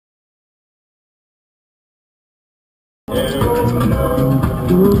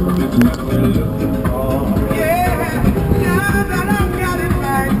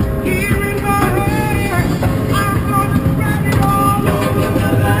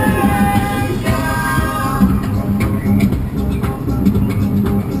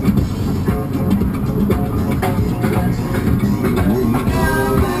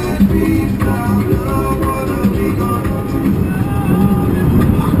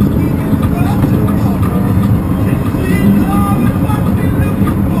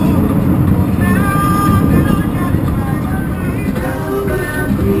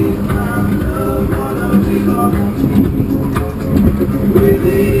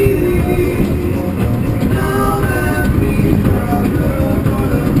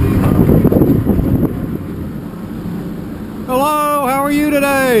Hello, how are you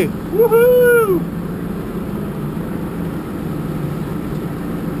today? Woohoo!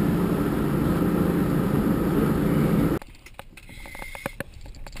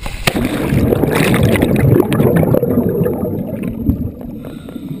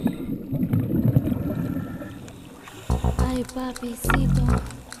 Ay, papicito,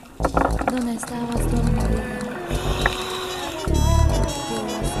 ¿dónde estabas todo el día?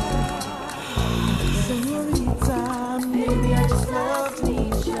 Señorita, maybe I just love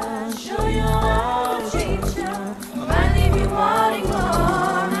nature. Show you how to treat ya. Might leave you wanting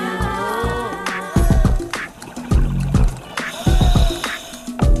more and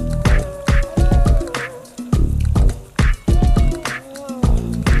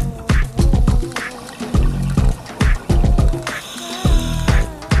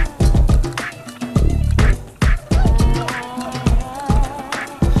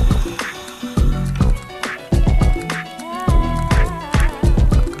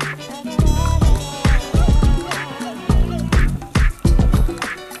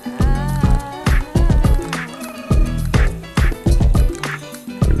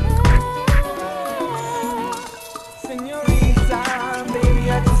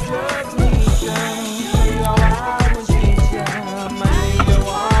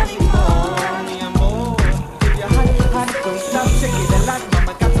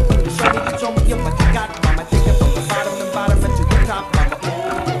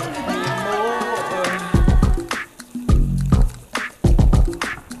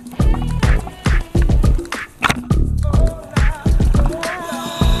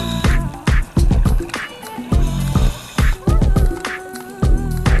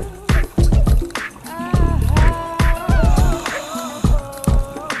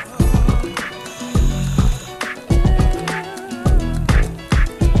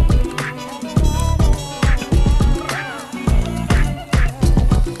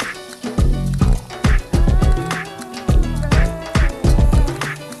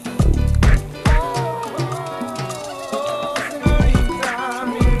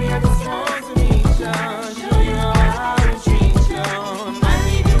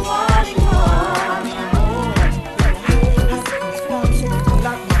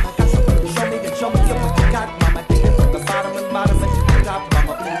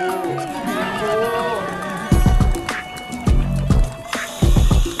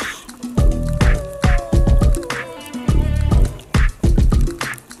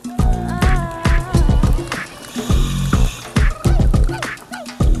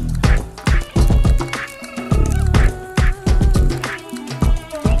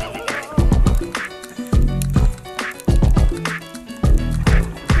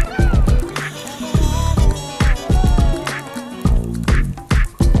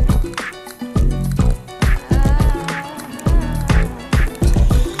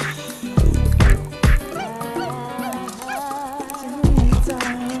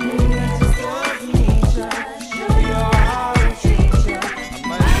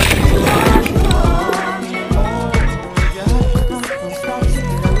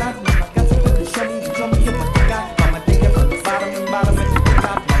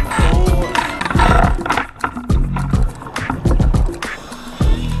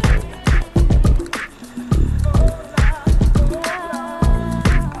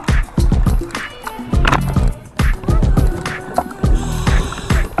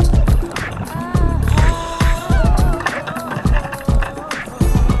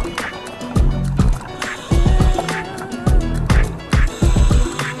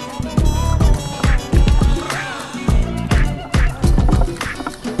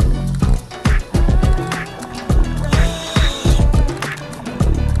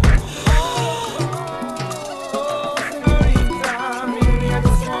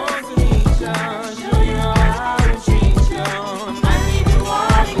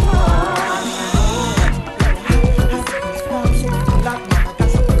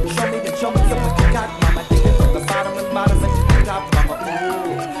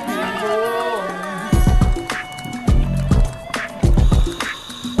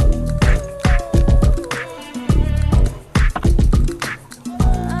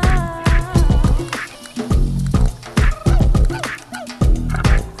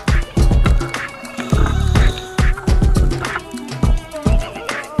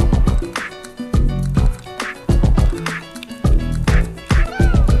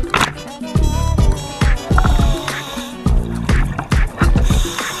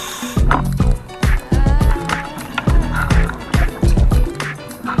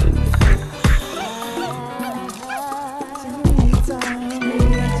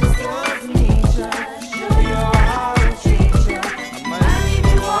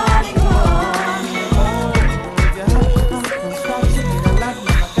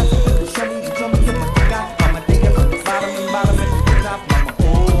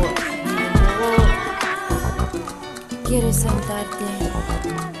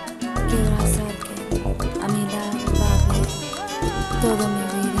Toda mi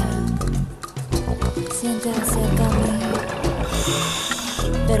vida siente acerca a mí.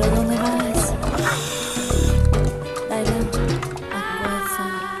 Pero ¿dónde vas? Dale a fuerza.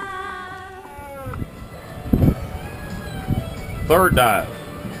 Third dive.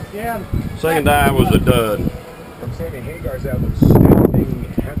 Yeah. Second dive was a dud. From Sammy Hagar's album Standing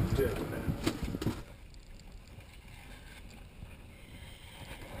Hampton.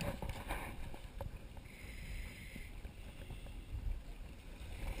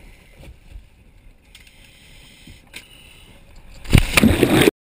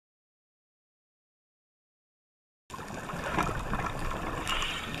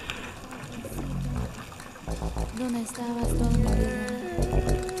 ¿Dónde estabas toda mi vida?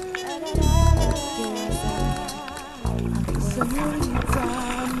 Señorita,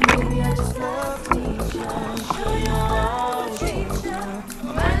 maybe I just love teacher. Show you love, teacher.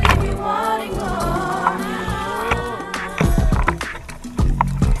 Might leave you wanting more now.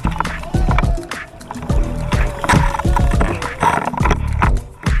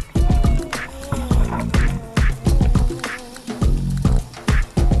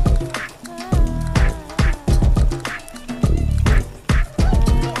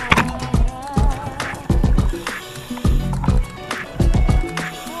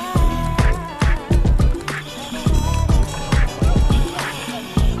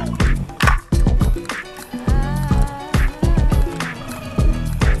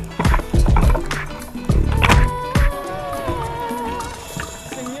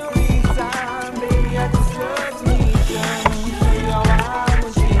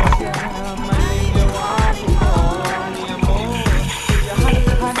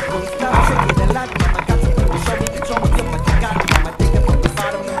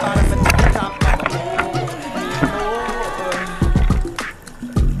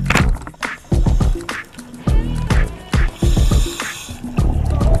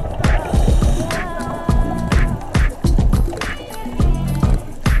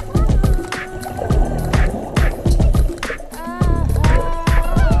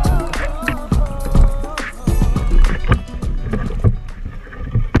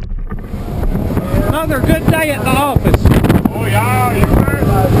 Another good day at the office. Oh yeah, yes sir.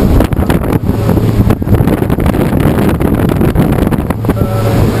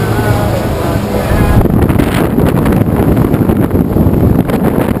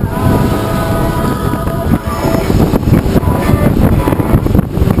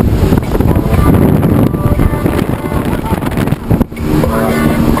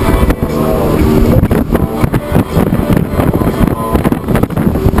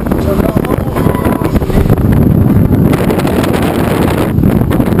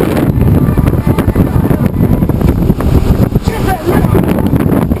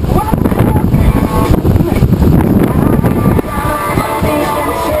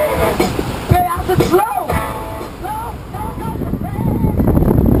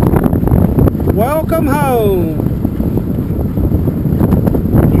 Welcome home.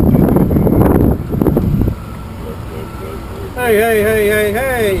 Hey, hey, hey, hey,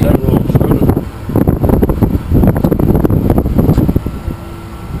 hey.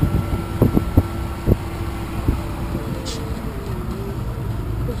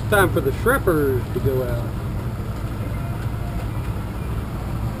 It's time for the shrimpers to go out.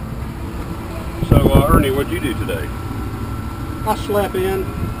 So, Ernie, what'd you do today? I slept in.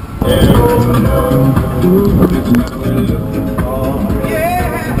 Yeah,